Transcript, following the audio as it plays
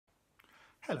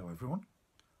Hello everyone,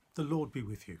 the Lord be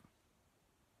with you.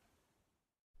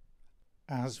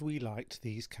 As we light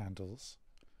these candles,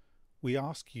 we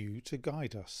ask you to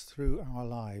guide us through our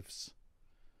lives.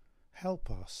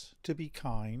 Help us to be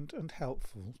kind and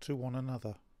helpful to one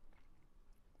another.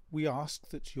 We ask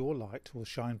that your light will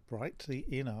shine brightly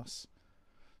in us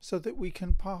so that we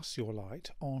can pass your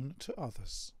light on to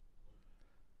others.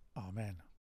 Amen.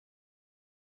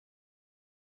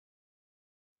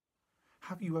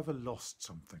 Have you ever lost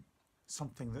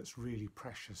something that's really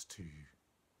precious to you?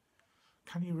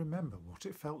 Can you remember what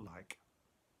it felt like?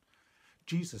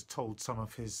 Jesus told some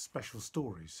of his special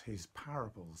stories, his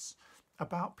parables,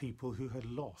 about people who had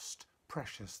lost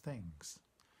precious things.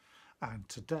 And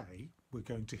today we're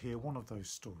going to hear one of those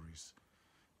stories.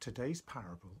 Today's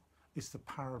parable is the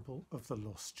parable of the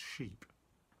lost sheep.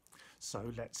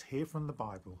 So let's hear from the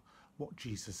Bible what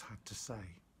Jesus had to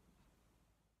say.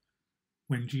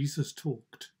 When Jesus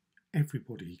talked,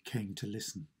 everybody came to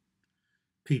listen.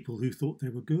 People who thought they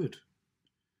were good,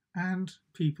 and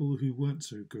people who weren't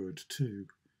so good too.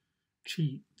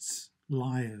 Cheats,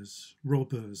 liars,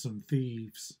 robbers and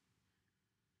thieves.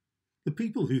 The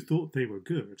people who thought they were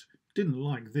good didn't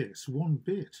like this one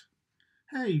bit.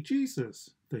 "Hey, Jesus,"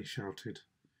 they shouted.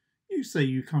 "You say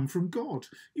you come from God.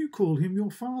 You call him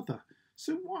your father.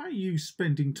 So why are you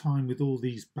spending time with all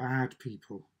these bad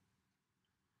people?"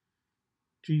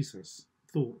 Jesus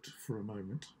thought for a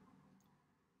moment.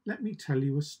 "Let me tell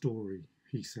you a story,"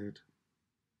 he said.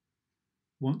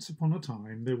 Once upon a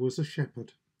time there was a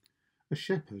shepherd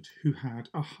who had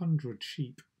 100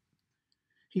 sheep.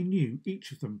 He knew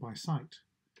each of them by sight,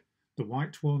 the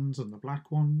white ones and the black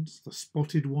ones, the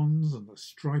spotted ones and the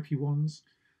stripy ones,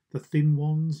 the thin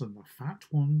ones and the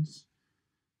fat ones,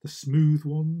 the smooth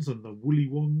ones and the woolly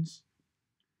ones.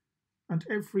 And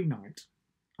every night,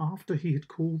 after he had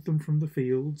called them from the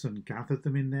fields and gathered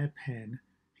them in their pen,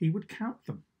 he would count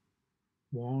them.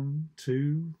 1,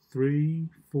 2, 3,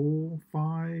 4,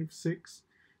 5, 6,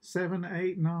 7,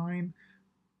 8, 9,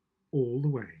 all the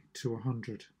way to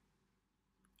 100.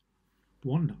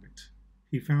 One night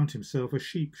he found himself a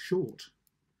sheep short.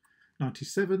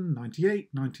 97,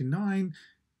 98, 99,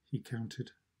 he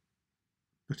counted.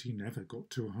 But he never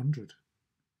got to 100.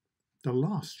 The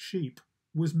last sheep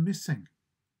was missing.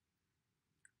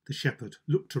 The shepherd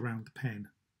looked around the pen.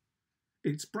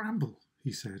 "It's Bramble,"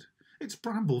 he said. "It's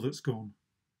Bramble that's gone."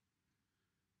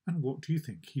 And what do you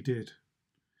think he did?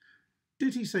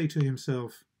 Did he say to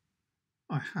himself,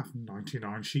 "I have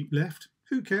 99 sheep left.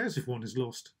 Who cares if one is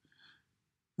lost?"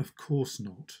 Of course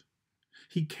not.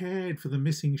 He cared for the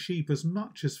missing sheep as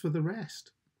much as for the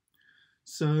rest.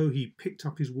 So he picked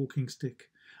up his walking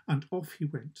stick and off he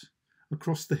went,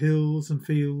 across the hills and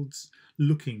fields,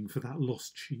 looking for that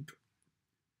lost sheep.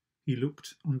 He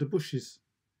looked under bushes.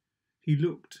 He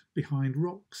looked behind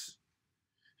rocks.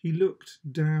 He looked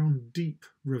down deep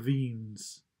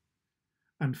ravines.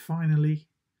 And finally,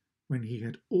 when he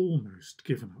had almost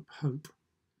given up hope,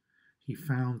 he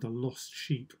found the lost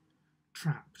sheep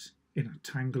trapped in a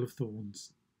tangle of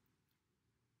thorns.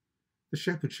 The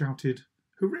shepherd shouted,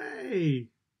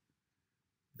 "Hooray!"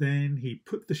 Then he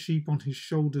put the sheep on his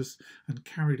shoulders and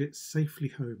carried it safely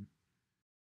home.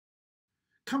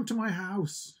 "Come to my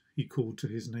house," he called to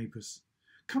his neighbours.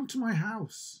 "Come to my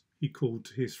house," he called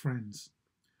to his friends.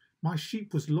 "My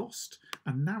sheep was lost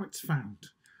and now it's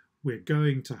found. We're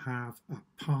going to have a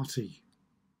party."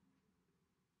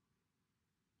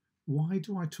 "Why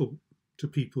do I talk to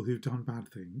people who've done bad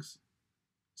things?"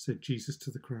 said Jesus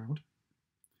to the crowd.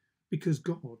 "Because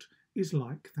God is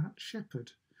like that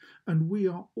shepherd, and we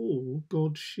are all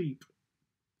God's sheep.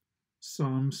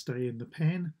 Some stay in the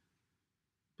pen,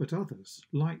 but others,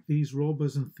 like these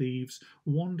robbers and thieves,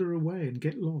 wander away and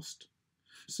get lost.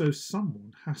 So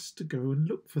someone has to go and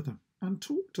look for them and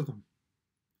talk to them.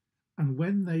 And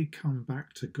when they come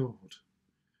back to God,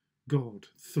 God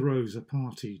throws a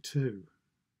party too."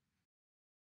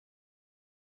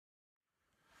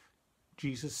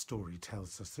 Jesus' story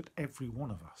tells us that every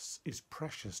one of us is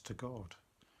precious to God,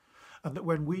 and that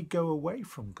when we go away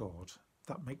from God,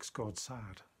 that makes God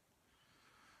sad.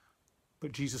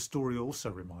 But Jesus' story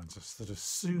also reminds us that as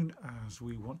soon as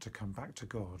we want to come back to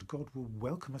God, God will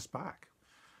welcome us back,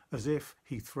 as if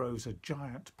he throws a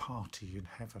giant party in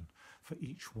heaven for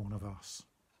each one of us.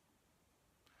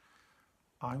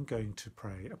 I'm going to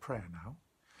pray a prayer now.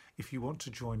 If you want to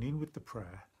join in with the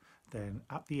prayer, then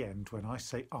at the end, when I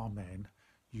say Amen,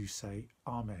 you say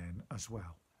Amen as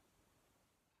well.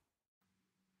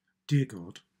 Dear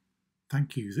God,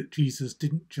 thank you that Jesus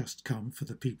didn't just come for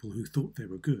the people who thought they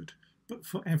were good, but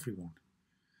for everyone.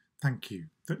 Thank you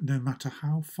that no matter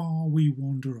how far we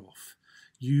wander off,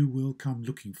 you will come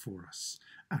looking for us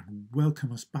and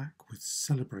welcome us back with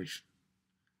celebration.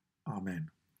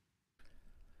 Amen.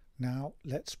 Now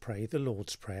let's pray the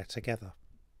Lord's Prayer together.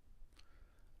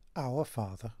 Our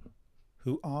Father,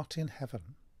 who art in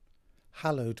heaven,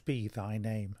 hallowed be thy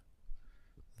name.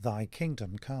 Thy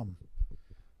kingdom come.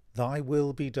 Thy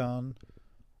will be done,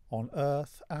 on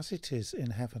earth as it is in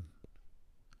heaven.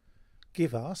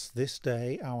 Give us this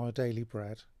day our daily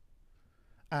bread,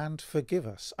 and forgive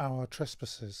us our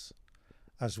trespasses,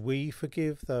 as we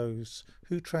forgive those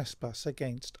who trespass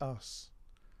against us.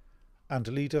 And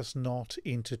lead us not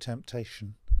into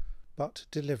temptation, but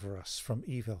deliver us from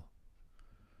evil.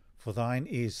 For thine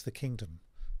is the kingdom,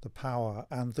 the power,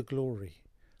 and the glory,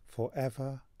 for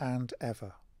ever and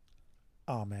ever.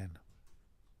 Amen.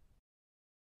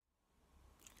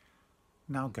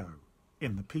 Now go,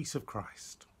 in the peace of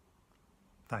Christ.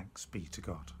 Thanks be to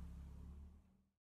God.